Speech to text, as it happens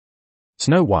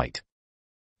Snow White.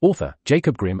 Author,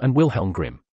 Jacob Grimm and Wilhelm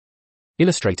Grimm.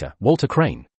 Illustrator, Walter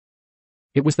Crane.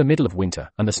 It was the middle of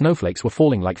winter, and the snowflakes were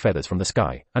falling like feathers from the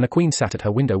sky, and a queen sat at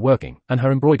her window working, and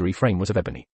her embroidery frame was of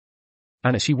ebony.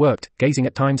 And as she worked, gazing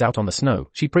at times out on the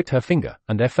snow, she pricked her finger,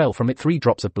 and there fell from it 3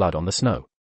 drops of blood on the snow.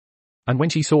 And when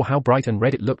she saw how bright and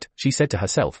red it looked, she said to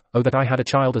herself, "Oh, that I had a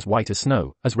child as white as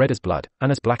snow, as red as blood,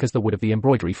 and as black as the wood of the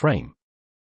embroidery frame."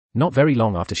 Not very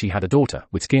long after she had a daughter,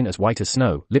 with skin as white as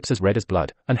snow, lips as red as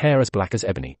blood, and hair as black as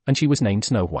ebony, and she was named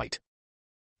Snow White.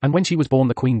 And when she was born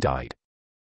the queen died.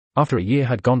 After a year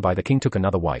had gone by, the king took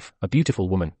another wife, a beautiful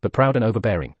woman, but proud and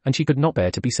overbearing, and she could not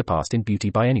bear to be surpassed in beauty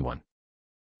by anyone.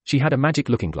 She had a magic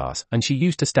looking glass, and she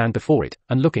used to stand before it,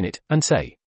 and look in it, and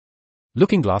say,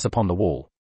 "Looking glass upon the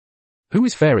wall, who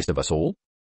is fairest of us all?"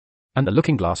 And the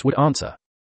looking glass would answer,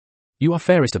 "You are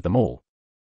fairest of them all."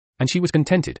 And she was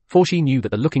contented, for she knew that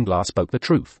the looking glass spoke the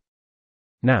truth.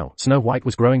 Now, Snow White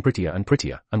was growing prettier and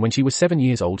prettier, and when she was 7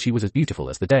 years old she was as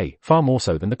beautiful as the day, far more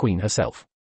so than the queen herself.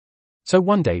 So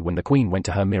one day when the queen went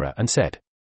to her mirror and said,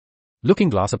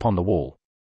 "Looking glass upon the wall,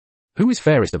 who is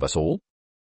fairest of us all?"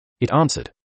 It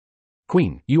answered,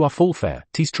 "Queen, you are full fair,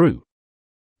 'tis true.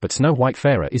 But Snow White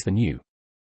fairer is than you."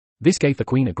 This gave the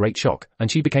queen a great shock, and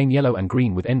she became yellow and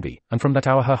green with envy, and from that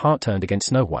hour her heart turned against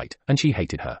Snow White, and she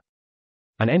hated her.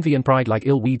 And envy and pride like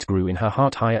ill weeds grew in her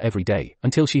heart higher every day,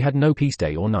 until she had no peace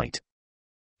day or night.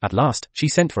 At last, she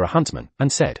sent for a huntsman,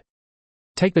 and said,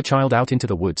 "Take the child out into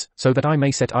the woods, so that I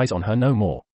may set eyes on her no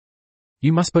more.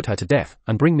 You must put her to death,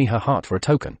 and bring me her heart for a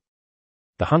token."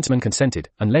 The huntsman consented,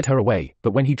 and led her away,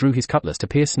 but when he drew his cutlass to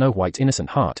pierce Snow White's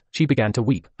innocent heart, she began to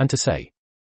weep, and to say,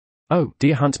 "Oh,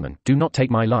 dear huntsman, do not take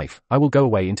my life, I will go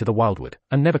away into the wildwood,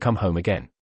 and never come home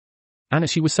again." And as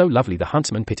she was so lovely the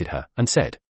huntsman pitied her, and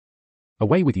said,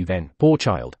 "Away with you then, poor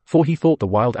child," for he thought the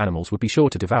wild animals would be sure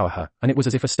to devour her, and it was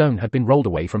as if a stone had been rolled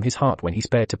away from his heart when he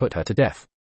spared to put her to death.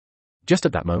 Just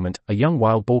at that moment, a young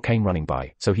wild boar came running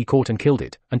by, so he caught and killed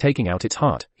it, and taking out its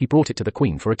heart, he brought it to the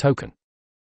queen for a token.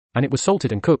 And it was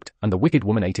salted and cooked, and the wicked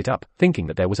woman ate it up, thinking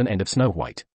that there was an end of Snow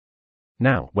White.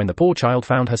 Now, when the poor child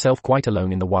found herself quite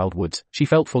alone in the wild woods, she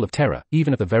felt full of terror,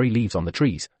 even of the very leaves on the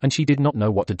trees, and she did not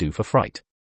know what to do for fright.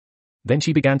 Then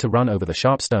she began to run over the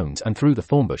sharp stones and through the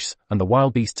thornbushes, and the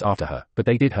wild beasts after her, but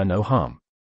they did her no harm.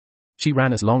 She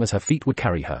ran as long as her feet would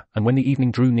carry her, and when the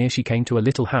evening drew near she came to a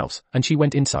little house, and she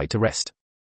went inside to rest.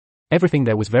 Everything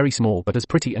there was very small but as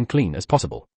pretty and clean as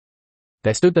possible.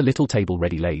 There stood the little table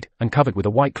ready laid, and covered with a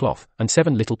white cloth, and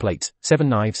 7 little plates, 7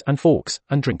 knives and forks,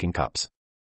 and drinking cups.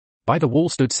 By the wall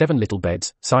stood 7 little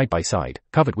beds, side by side,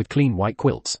 covered with clean white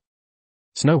quilts.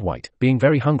 Snow White, being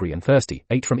very hungry and thirsty,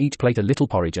 ate from each plate a little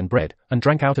porridge and bread, and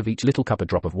drank out of each little cup a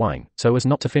drop of wine, so as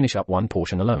not to finish up one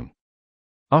portion alone.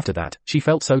 After that, she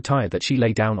felt so tired that she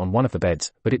lay down on one of the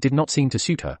beds, but it did not seem to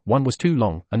suit her, one was too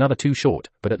long, another too short,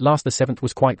 but at last the 7th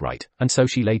was quite right, and so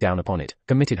she lay down upon it,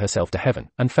 committed herself to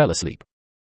heaven, and fell asleep.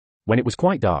 When it was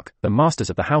quite dark, the masters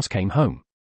of the house came home.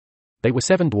 They were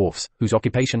 7 dwarfs, whose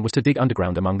occupation was to dig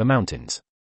underground among the mountains.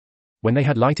 When they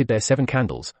had lighted their 7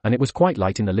 candles, and it was quite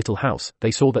light in the little house, they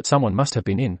saw that someone must have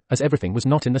been in, as everything was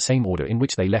not in the same order in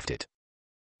which they left it.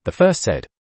 The first said,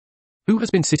 "Who has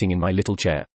been sitting in my little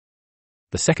chair?"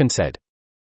 The second said,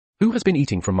 "Who has been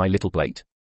eating from my little plate?"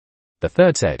 The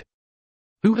third said,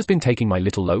 "Who has been taking my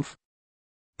little loaf?"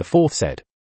 The fourth said,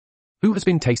 "Who has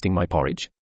been tasting my porridge?"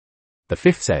 The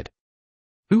fifth said,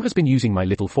 "Who has been using my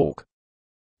little fork?"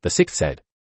 The sixth said,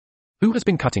 "Who has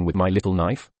been cutting with my little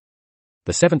knife?"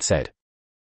 The 7th said,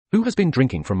 "Who has been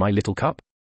drinking from my little cup?"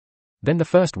 Then the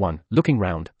first one, looking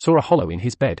round, saw a hollow in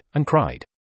his bed, and cried,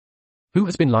 "Who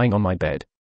has been lying on my bed?"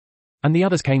 And the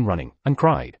others came running, and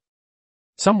cried,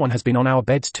 "Someone has been on our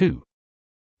beds too."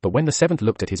 But when the 7th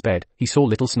looked at his bed, he saw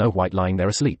little Snow White lying there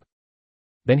asleep.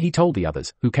 Then he told the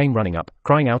others, who came running up,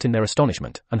 crying out in their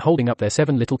astonishment, and holding up their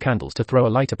 7 little candles to throw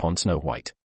a light upon Snow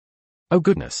White. "Oh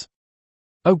goodness!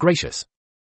 Oh gracious!"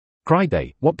 cried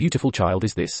they, "what beautiful child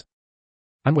is this?"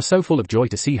 And were so full of joy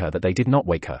to see her that they did not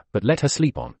wake her, but let her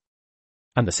sleep on.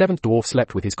 And the 7th dwarf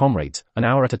slept with his comrades, an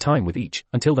hour at a time with each,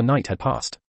 until the night had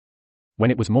passed. When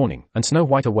it was morning, and Snow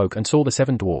White awoke and saw the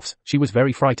 7 dwarfs, she was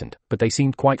very frightened, but they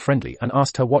seemed quite friendly and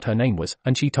asked her what her name was,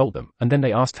 and she told them, and then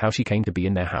they asked how she came to be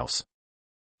in their house.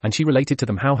 And she related to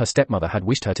them how her stepmother had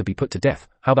wished her to be put to death,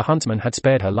 how the huntsman had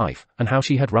spared her life, and how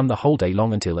she had run the whole day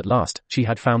long until at last she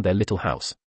had found their little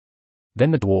house. Then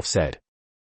the dwarf said,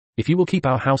 "If you will keep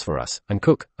our house for us, and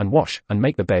cook, and wash, and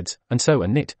make the beds, and sew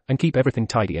and knit, and keep everything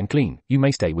tidy and clean, you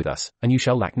may stay with us, and you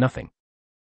shall lack nothing."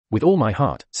 "With all my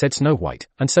heart," said Snow White,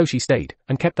 and so she stayed,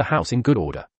 and kept the house in good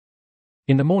order.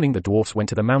 In the morning the dwarfs went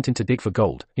to the mountain to dig for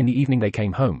gold, in the evening they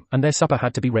came home, and their supper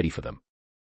had to be ready for them.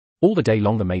 All the day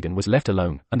long the maiden was left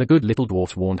alone, and the good little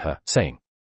dwarfs warned her, saying,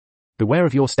 "Beware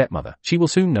of your stepmother, she will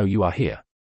soon know you are here.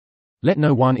 Let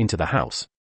no one into the house."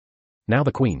 Now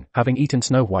the queen, having eaten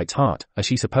Snow White's heart, as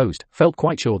she supposed, felt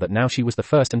quite sure that now she was the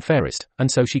first and fairest,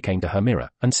 and so she came to her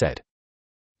mirror, and said,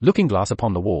 "Looking glass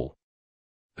upon the wall,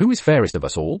 who is fairest of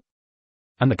us all?"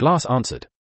 And the glass answered,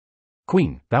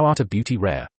 "Queen, thou art of beauty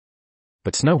rare.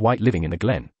 But Snow White living in the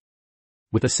glen,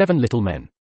 with the 7 little men,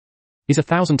 is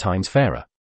 1,000 times fairer."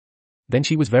 Then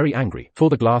she was very angry, for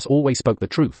the glass always spoke the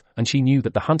truth, and she knew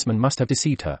that the huntsman must have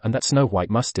deceived her and that Snow White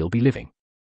must still be living.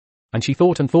 And she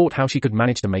thought and thought how she could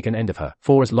manage to make an end of her,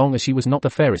 for as long as she was not the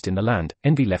fairest in the land,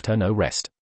 envy left her no rest.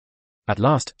 At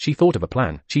last, she thought of a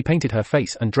plan. She painted her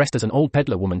face and dressed as an old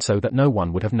peddler woman so that no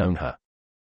one would have known her.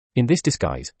 In this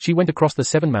disguise, she went across the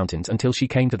 7 mountains until she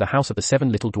came to the house of the 7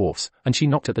 little dwarfs, and she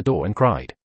knocked at the door and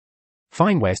cried,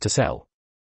 "Fine wares to sell.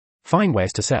 Fine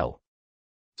wares to sell."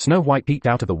 Snow White peeked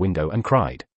out of the window and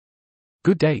cried,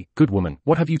 "Good day, good woman,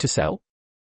 what have you to sell?"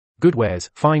 "Good wares,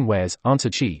 fine wares,"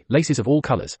 answered she, "laces of all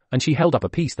colors," and she held up a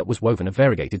piece that was woven of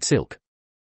variegated silk.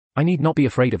 "I need not be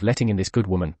afraid of letting in this good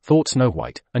woman," thought Snow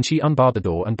White, and she unbarred the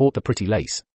door and bought the pretty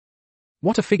lace.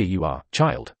 "What a figure you are,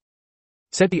 child,"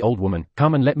 said the old woman,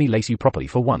 "come and let me lace you properly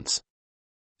for once."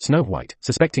 Snow White,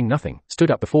 suspecting nothing, stood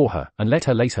up before her, and let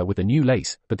her lace her with the new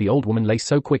lace, but the old woman laced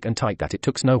so quick and tight that it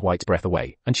took Snow White's breath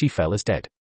away, and she fell as dead.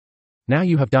 "Now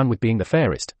you have done with being the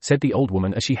fairest," said the old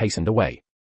woman as she hastened away.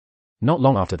 Not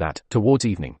long after that, towards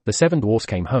evening, the 7 dwarfs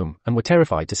came home, and were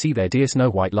terrified to see their dear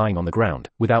Snow White lying on the ground,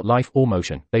 without life or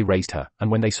motion. They raised her, and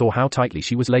when they saw how tightly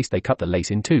she was laced they cut the lace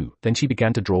in 2, then she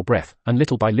began to draw breath, and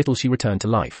little by little she returned to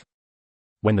life.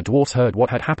 When the dwarfs heard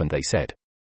what had happened they said,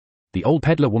 "The old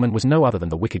peddler woman was no other than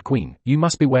the wicked queen. You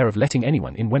must beware of letting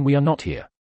anyone in when we are not here."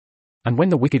 And when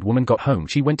the wicked woman got home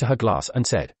she went to her glass and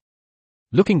said,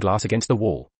 "Looking glass against the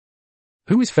wall,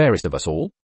 who is fairest of us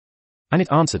all?" And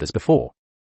it answered as before,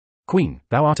 "Queen,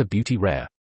 thou art of beauty rare.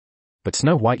 But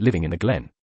Snow White living in the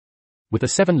glen, with the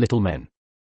 7 little men,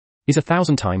 is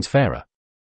 1,000 times fairer."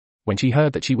 When she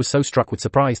heard that she was so struck with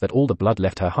surprise that all the blood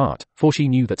left her heart, for she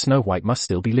knew that Snow White must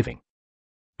still be living.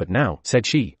 "But now," said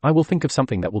she, "I will think of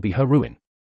something that will be her ruin."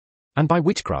 And by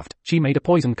witchcraft, she made a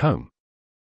poison comb.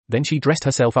 Then she dressed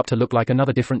herself up to look like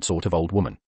another different sort of old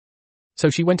woman. So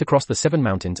she went across the 7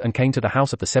 mountains and came to the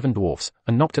house of the 7 dwarfs,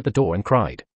 and knocked at the door and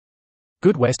cried,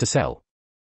 "Good wares to sell.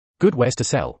 Good wares to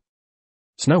sell."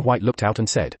 Snow White looked out and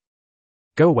said,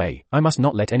 "Go away, I must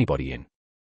not let anybody in."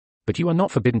 "But you are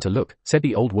not forbidden to look," said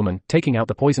the old woman, taking out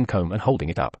the poison comb and holding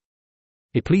it up.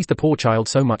 It pleased the poor child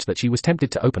so much that she was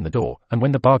tempted to open the door, and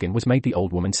when the bargain was made the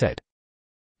old woman said,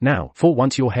 "Now, for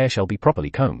once your hair shall be properly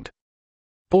combed."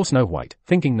 Poor Snow White,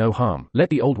 thinking no harm, let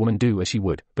the old woman do as she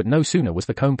would, but no sooner was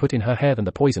the comb put in her hair than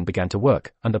the poison began to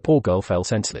work, and the poor girl fell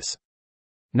senseless.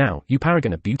 "Now, you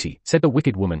paragon of beauty," said the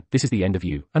wicked woman, "this is the end of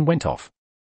you," and went off.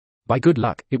 By good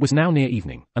luck, it was now near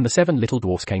evening, and the 7 little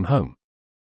dwarfs came home.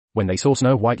 When they saw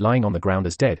Snow White lying on the ground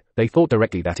as dead, they thought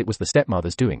directly that it was the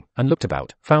stepmother's doing, and looked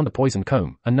about, found the poison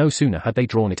comb, and no sooner had they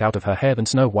drawn it out of her hair than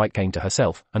Snow White came to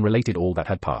herself, and related all that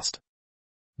had passed.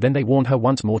 Then they warned her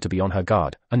once more to be on her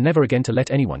guard, and never again to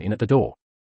let anyone in at the door.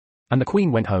 And the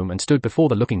queen went home and stood before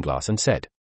the looking glass and said,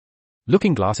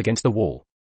 "Looking glass against the wall,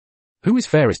 who is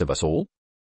fairest of us all?"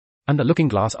 And the looking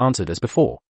glass answered as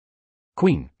before,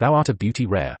 "Queen, thou art of beauty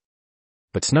rare.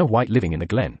 But Snow White living in the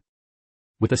glen,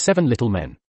 with the 7 little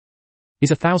men, is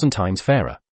 1,000 times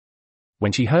fairer."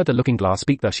 When she heard the looking glass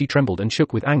speak thus she trembled and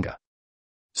shook with anger.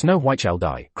 "Snow White shall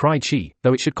die," cried she,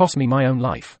 "though it should cost me my own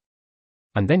life."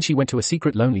 And then she went to a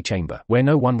secret lonely chamber, where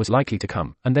no one was likely to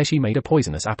come, and there she made a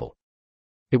poisonous apple.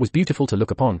 It was beautiful to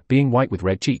look upon, being white with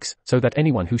red cheeks, so that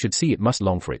anyone who should see it must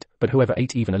long for it, but whoever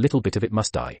ate even a little bit of it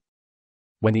must die.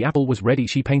 When the apple was ready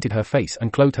she painted her face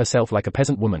and clothed herself like a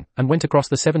peasant woman, and went across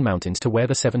the 7 mountains to where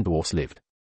the 7 dwarfs lived.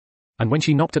 And when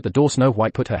she knocked at the door Snow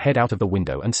White put her head out of the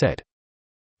window and said,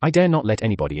 "I dare not let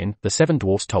anybody in, the 7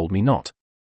 dwarfs told me not."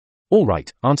 "All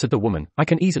right," answered the woman, "I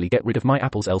can easily get rid of my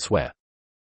apples elsewhere.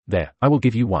 There, I will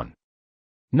give you one."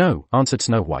 "No," answered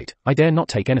Snow White, "I dare not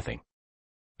take anything."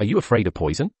 "Are you afraid of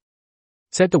poison?"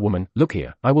 Said the woman, "Look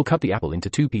here, I will cut the apple into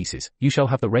 2 pieces, you shall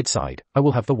have the red side, I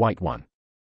will have the white one."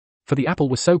 For the apple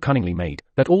was so cunningly made,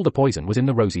 that all the poison was in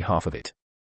the rosy half of it.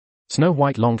 Snow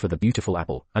White longed for the beautiful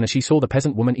apple, and as she saw the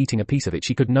peasant woman eating a piece of it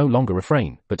she could no longer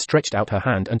refrain, but stretched out her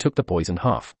hand and took the poisoned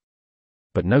half.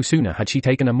 But no sooner had she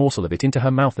taken a morsel of it into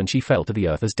her mouth than she fell to the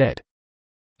earth as dead.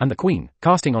 And the queen,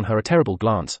 casting on her a terrible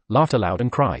glance, laughed aloud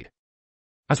and cried,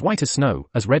 "As white as snow,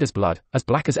 as red as blood, as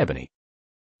black as ebony.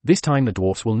 This time the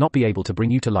dwarfs will not be able to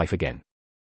bring you to life again."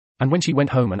 And when she went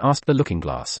home and asked the looking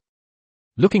glass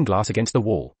against the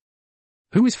wall,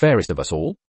 Who is fairest of us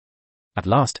all? At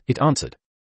last, it answered.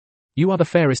 You are the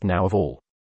fairest now of all.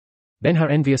 Then her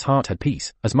envious heart had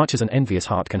peace, as much as an envious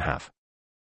heart can have.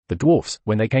 The dwarfs,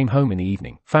 when they came home in the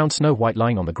evening, found Snow White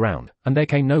lying on the ground, and there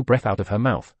came no breath out of her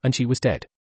mouth, and she was dead.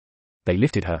 They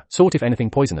lifted her, sought if anything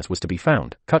poisonous was to be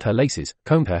found, cut her laces,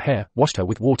 combed her hair, washed her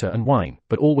with water and wine,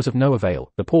 but all was of no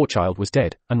avail. The poor child was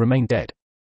dead, and remained dead.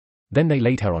 Then they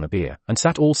laid her on a bier, and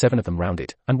sat all 7 of them round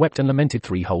it, and wept and lamented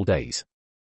 3 whole days.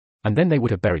 And then they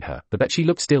would have buried her, but that she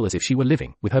looked still as if she were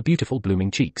living, with her beautiful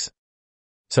blooming cheeks.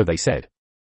 So they said,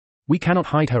 we cannot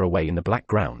hide her away in the black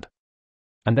ground.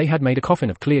 And they had made a coffin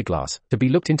of clear glass, to be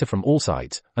looked into from all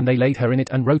sides, and they laid her in it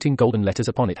and wrote in golden letters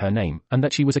upon it her name, and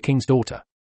that she was a king's daughter.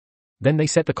 Then they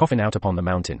set the coffin out upon the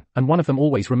mountain, and one of them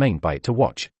always remained by it to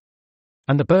watch.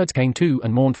 And the birds came too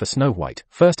and mourned for Snow White,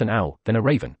 first an owl, then a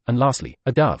raven, and lastly,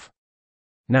 a dove.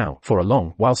 Now, for a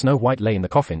long while Snow White lay in the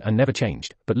coffin and never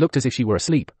changed, but looked as if she were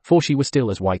asleep, for she was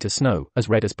still as white as snow, as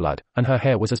red as blood, and her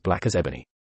hair was as black as ebony.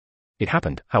 It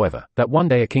happened, however, that one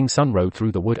day a king's son rode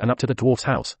through the wood and up to the dwarf's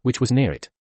house, which was near it.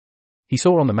 He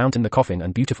saw on the mountain the coffin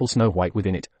and beautiful Snow White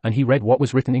within it, and he read what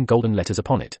was written in golden letters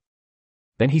upon it.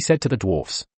 Then he said to the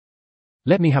dwarfs,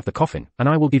 let me have the coffin, and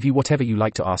I will give you whatever you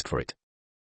like to ask for it.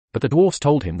 But the dwarfs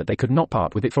told him that they could not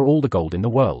part with it for all the gold in the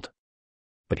world.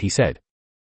 But he said,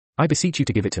 I beseech you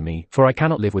to give it to me, for I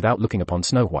cannot live without looking upon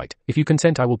Snow White. If you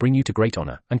consent I will bring you to great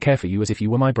honor, and care for you as if you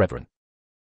were my brethren.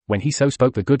 When he so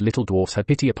spoke the good little dwarfs had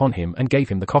pity upon him and gave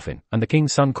him the coffin, and the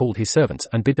king's son called his servants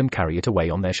and bid them carry it away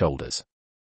on their shoulders.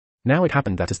 Now it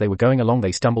happened that as they were going along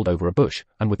they stumbled over a bush,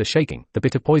 and with the shaking, the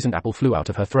bit of poisoned apple flew out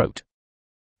of her throat.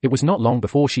 It was not long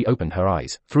before she opened her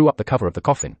eyes, threw up the cover of the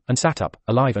coffin, and sat up,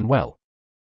 alive and well.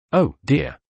 Oh,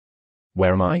 dear!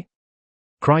 Where am I?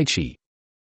 Cried she.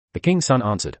 The king's son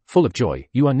answered, full of joy,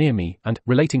 you are near me, and,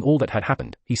 relating all that had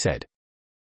happened, he said,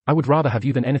 I would rather have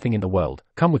you than anything in the world.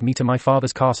 Come with me to my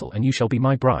father's castle and you shall be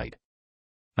my bride.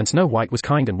 And Snow White was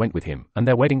kind and went with him, and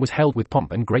their wedding was held with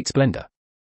pomp and great splendor.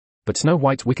 But Snow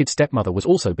White's wicked stepmother was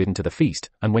also bidden to the feast,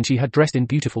 and when she had dressed in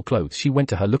beautiful clothes she went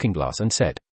to her looking-glass and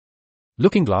said,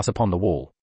 Looking-glass upon the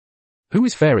wall, who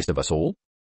is fairest of us all?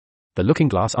 The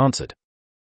looking-glass answered,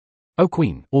 O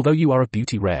Queen, although you are of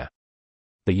beauty rare,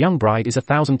 the young bride is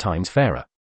 1,000 times fairer.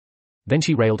 Then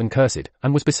she railed and cursed,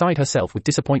 and was beside herself with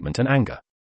disappointment and anger.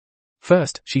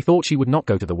 First, she thought she would not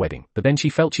go to the wedding, but then she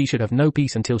felt she should have no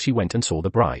peace until she went and saw the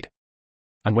bride.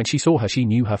 And when she saw her she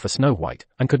knew her for Snow White,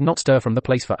 and could not stir from the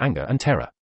place for anger and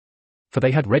terror. For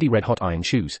they had ready red-hot iron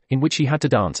shoes, in which she had to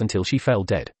dance until she fell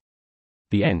dead.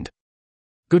 The end.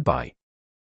 Goodbye.